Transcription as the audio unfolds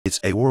It's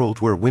a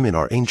world where women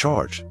are in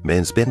charge.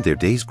 Men spend their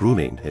days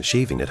grooming and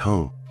shaving at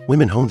home.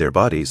 Women hone their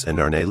bodies and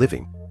earn a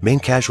living. Men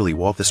casually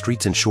walk the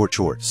streets in short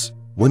shorts.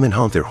 Women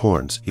honk their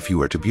horns if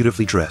you are too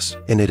beautifully dressed,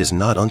 and it is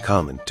not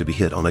uncommon to be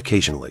hit on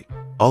occasionally.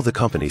 All the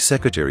company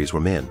secretaries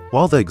were men,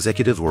 while the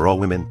executives were all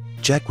women.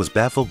 Jack was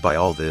baffled by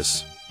all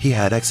this. He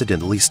had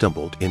accidentally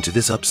stumbled into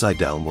this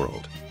upside-down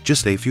world.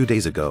 Just a few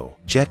days ago,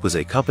 Jack was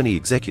a company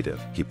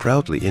executive. He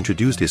proudly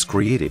introduced his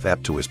creative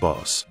app to his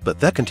boss, but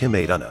that can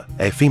made Anna,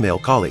 a female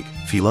colleague,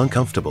 feel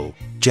uncomfortable.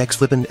 Jack's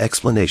flippant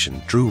explanation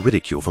drew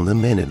ridicule from the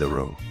men in the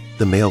room.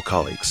 The male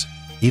colleagues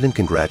even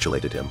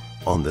congratulated him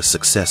on the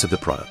success of the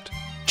product.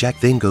 Jack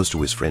then goes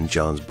to his friend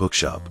John's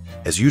bookshop.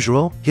 As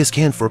usual, he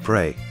scanned for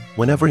prey.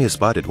 Whenever he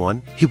spotted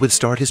one, he would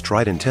start his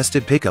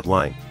tried-and-tested pickup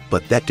line.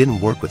 But that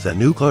didn't work with the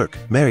new clerk,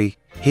 Mary.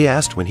 He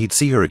asked when he'd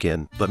see her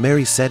again, but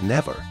Mary said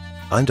never.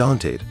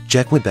 Undaunted,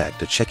 Jack went back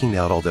to checking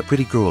out all the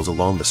pretty girls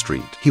along the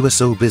street. He was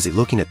so busy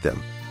looking at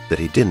them that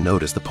he didn't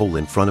notice the pole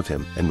in front of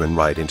him and ran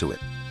right into it.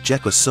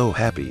 Jack was so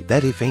happy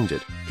that he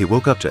fainted. He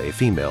woke up to a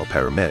female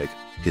paramedic.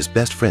 His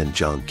best friend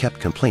John kept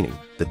complaining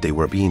that they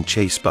were being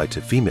chased by two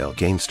female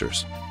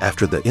gangsters.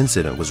 After the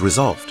incident was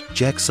resolved,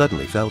 Jack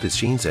suddenly felt his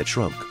jeans had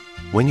shrunk.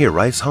 When he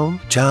arrives home,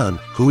 John,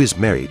 who is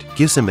married,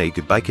 gives him a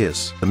goodbye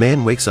kiss. The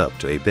man wakes up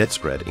to a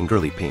bedspread in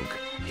girly pink.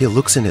 He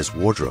looks in his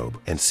wardrobe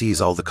and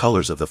sees all the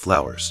colors of the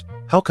flowers.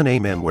 How can a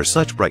man wear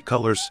such bright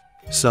colors?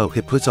 So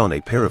he puts on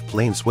a pair of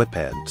plain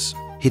sweatpants.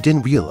 He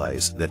didn't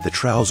realize that the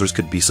trousers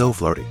could be so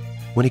flirty.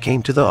 When he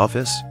came to the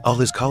office, all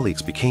his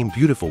colleagues became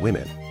beautiful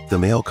women. The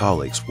male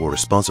colleagues were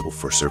responsible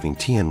for serving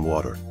tea and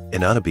water,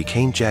 and Anna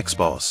became Jack's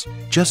boss.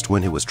 Just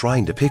when he was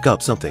trying to pick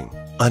up something,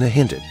 Anna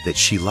hinted that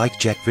she liked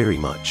Jack very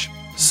much.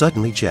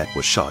 Suddenly Jack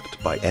was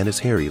shocked by Anna's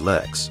hairy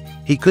legs.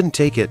 He couldn't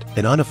take it,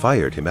 and Anna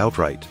fired him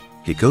outright.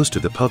 He goes to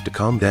the pub to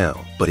calm down,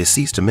 but he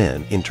sees two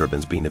men in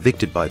turbans being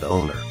evicted by the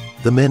owner.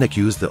 The men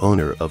accuse the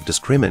owner of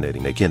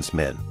discriminating against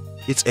men.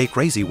 It's a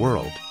crazy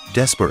world.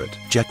 Desperate,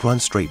 Jack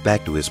runs straight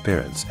back to his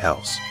parents'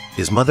 house.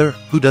 His mother,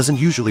 who doesn't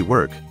usually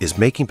work, is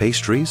making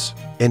pastries,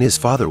 and his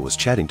father was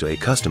chatting to a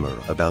customer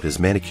about his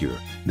manicure.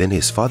 Then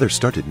his father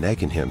started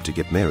nagging him to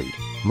get married.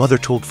 Mother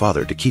told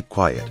father to keep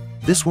quiet.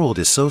 This world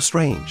is so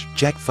strange.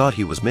 Jack thought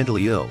he was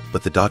mentally ill,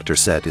 but the doctor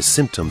said his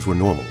symptoms were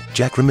normal.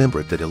 Jack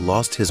remembered that he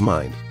lost his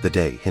mind the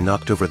day he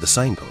knocked over the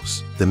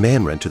signpost. The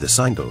man ran to the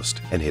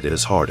signpost and hit it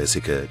as hard as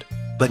he could.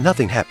 But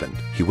nothing happened.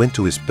 He went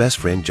to his best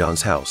friend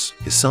John's house.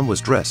 His son was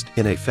dressed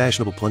in a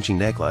fashionable plunging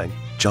neckline.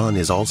 John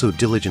is also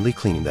diligently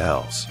cleaning the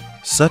house.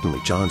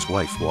 Suddenly, John's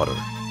wife, Water,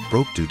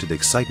 broke due to the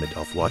excitement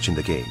of watching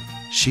the game.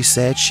 She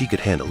said she could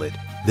handle it.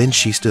 Then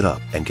she stood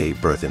up and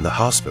gave birth in the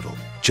hospital.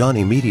 John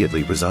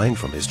immediately resigned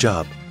from his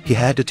job. He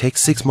had to take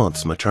 6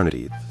 months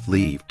maternity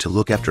leave to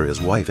look after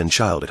his wife and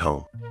child at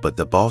home. But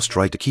the boss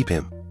tried to keep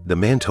him. The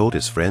man told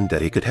his friend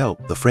that he could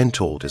help. The friend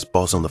told his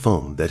boss on the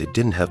phone that he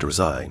didn't have to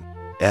resign.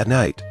 At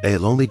night, a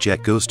lonely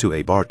Jack goes to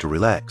a bar to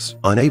relax.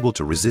 Unable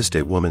to resist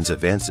a woman's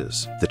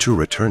advances, the two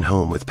return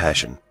home with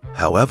passion.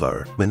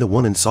 However, when the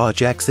woman saw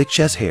Jack's thick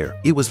chest hair,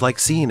 it was like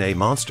seeing a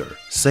monster,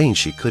 saying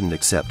she couldn't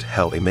accept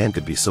how a man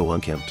could be so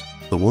unkempt.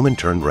 The woman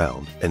turned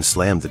round and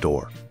slammed the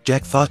door.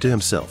 Jack thought to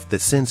himself that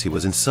since he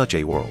was in such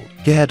a world,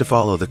 he had to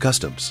follow the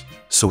customs.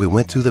 So he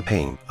went through the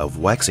pain of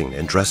waxing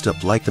and dressed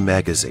up like the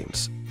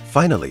magazines.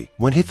 Finally,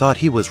 when he thought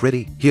he was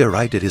ready, he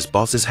arrived at his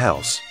boss's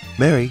house.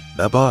 Mary,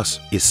 the boss,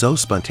 is so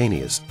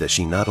spontaneous that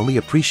she not only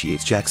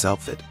appreciates Jack's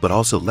outfit, but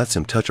also lets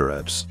him touch her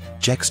abs.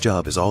 Jack's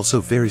job is also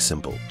very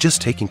simple,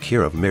 just taking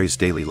care of Mary's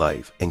daily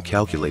life and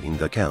calculating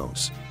the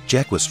accounts.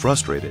 Jack was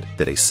frustrated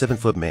that a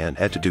 7-foot man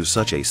had to do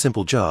such a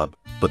simple job,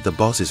 but the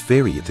boss is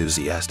very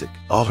enthusiastic.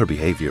 All her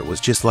behavior was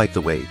just like the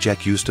way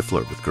Jack used to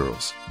flirt with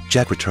girls.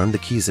 Jack returned the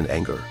keys in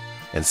anger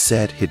and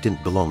said he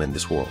didn't belong in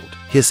this world.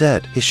 He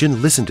said he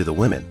shouldn't listen to the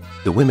women.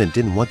 The women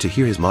didn't want to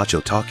hear his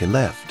macho talk and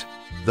left.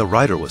 The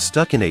writer was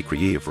stuck in a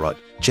creative rut.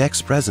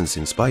 Jack's presence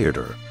inspired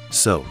her,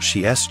 so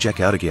she asked Jack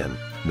out again.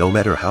 No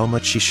matter how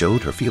much she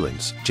showed her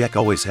feelings, Jack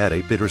always had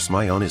a bitter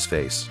smile on his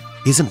face.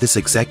 Isn't this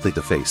exactly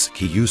the face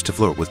he used to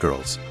flirt with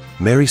girls?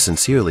 Mary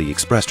sincerely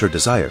expressed her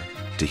desire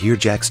to hear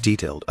Jack's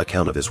detailed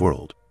account of his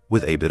world.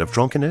 With a bit of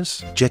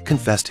drunkenness, Jack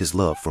confessed his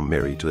love for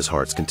Mary to his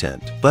heart's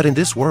content. But in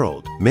this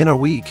world, men are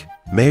weak.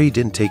 Mary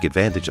didn't take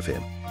advantage of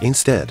him.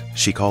 Instead,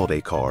 she called a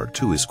car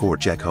to escort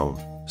Jack home.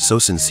 So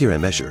sincere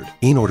and measured,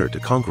 in order to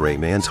conquer a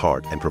man's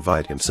heart and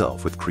provide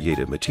himself with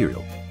creative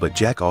material. But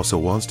Jack also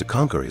wants to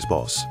conquer his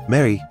boss,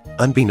 Mary.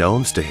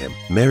 Unbeknownst to him,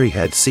 Mary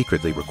had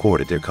secretly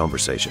recorded their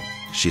conversation.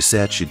 She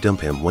said she'd dump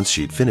him once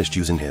she'd finished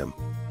using him.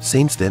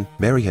 Since then,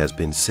 Mary has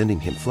been sending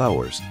him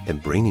flowers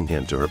and bringing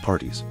him to her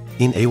parties.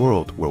 In a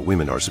world where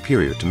women are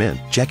superior to men,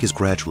 Jack is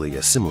gradually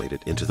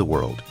assimilated into the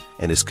world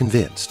and is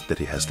convinced that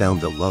he has found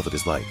the love of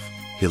his life.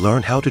 He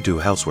learned how to do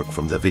housework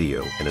from the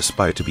video and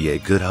aspired to be a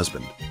good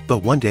husband.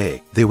 But one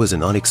day, there was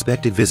an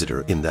unexpected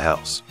visitor in the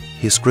house.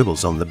 He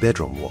scribbles on the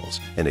bedroom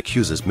walls and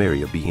accuses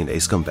Mary of being a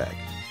scumbag.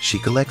 She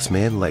collects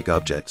man-like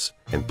objects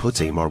and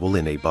puts a marble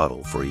in a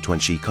bottle for each one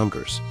she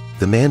conquers.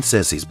 The man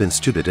says he's been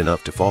stupid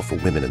enough to fall for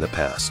women in the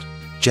past.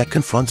 Jack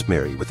confronts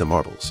Mary with the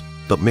marbles.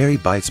 But Mary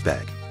bites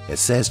back and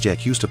says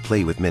Jack used to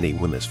play with many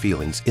women's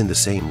feelings in the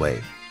same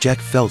way. Jack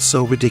felt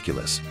so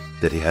ridiculous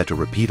that he had to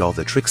repeat all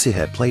the tricks he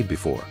had played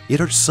before. It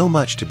hurts so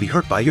much to be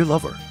hurt by your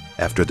lover.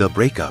 After the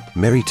breakup,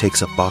 Mary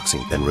takes up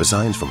boxing and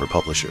resigns from her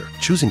publisher,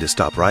 choosing to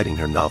stop writing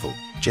her novel.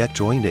 Jack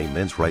joined a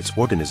men's rights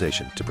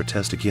organization to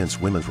protest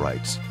against women's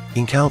rights.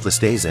 In countless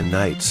days and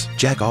nights,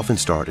 Jack often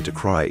started to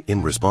cry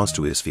in response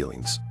to his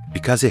feelings,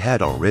 because he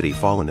had already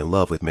fallen in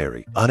love with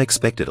Mary.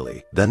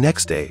 Unexpectedly, the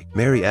next day,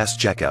 Mary asked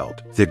Jack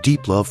out. Their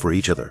deep love for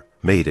each other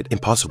made it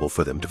impossible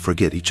for them to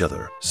forget each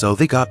other, so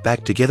they got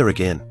back together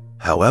again.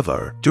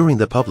 However, during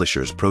the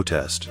publisher's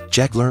protest,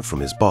 Jack learned from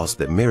his boss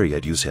that Mary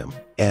had used him,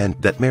 and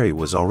that Mary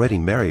was already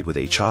married with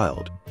a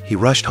child. He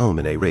rushed home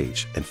in a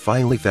rage and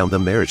finally found the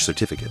marriage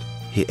certificate.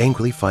 He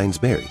angrily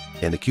finds Mary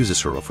and accuses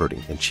her of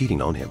hurting and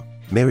cheating on him.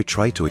 Mary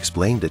tried to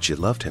explain that she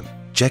loved him.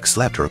 Jack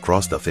slapped her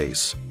across the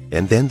face,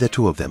 and then the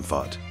two of them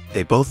fought.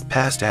 They both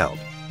passed out.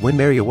 When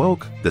Mary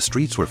awoke, the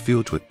streets were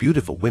filled with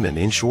beautiful women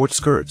in short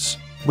skirts.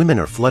 Women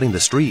are flooding the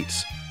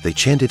streets. They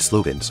chanted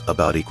slogans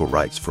about equal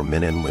rights for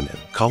men and women,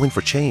 calling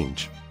for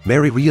change.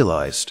 Mary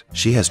realized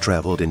she has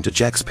traveled into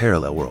Jack's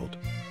parallel world.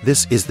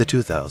 This is the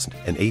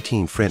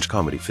 2018 French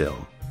comedy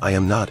film, I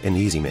Am Not an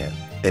Easy Man.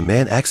 A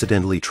man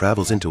accidentally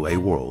travels into a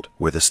world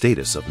where the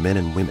status of men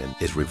and women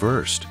is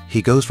reversed.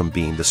 He goes from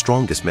being the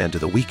strongest man to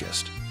the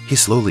weakest. He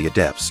slowly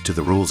adapts to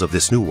the rules of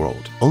this new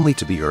world, only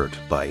to be hurt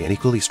by an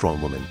equally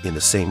strong woman in the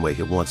same way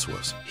he once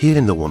was. He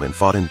and the woman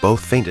fought and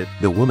both fainted.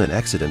 The woman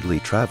accidentally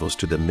travels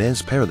to the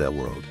men's parallel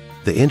world.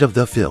 The end of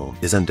the film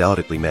is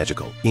undoubtedly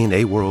magical. In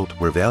a world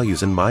where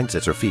values and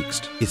mindsets are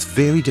fixed, it's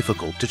very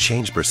difficult to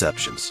change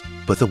perceptions.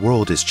 But the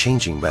world is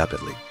changing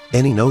rapidly.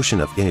 Any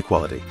notion of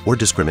inequality or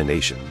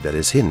discrimination that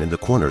is hidden in the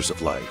corners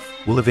of life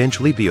will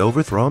eventually be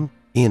overthrown.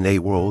 In a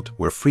world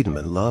where freedom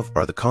and love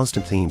are the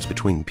constant themes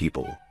between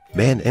people,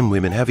 men and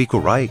women have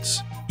equal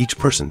rights. Each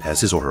person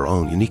has his or her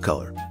own unique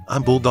color.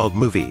 I'm BullDog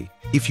Movie.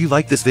 If you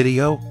like this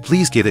video,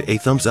 please give it a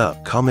thumbs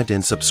up, comment,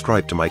 and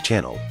subscribe to my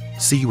channel.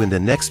 See you in the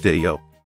next video.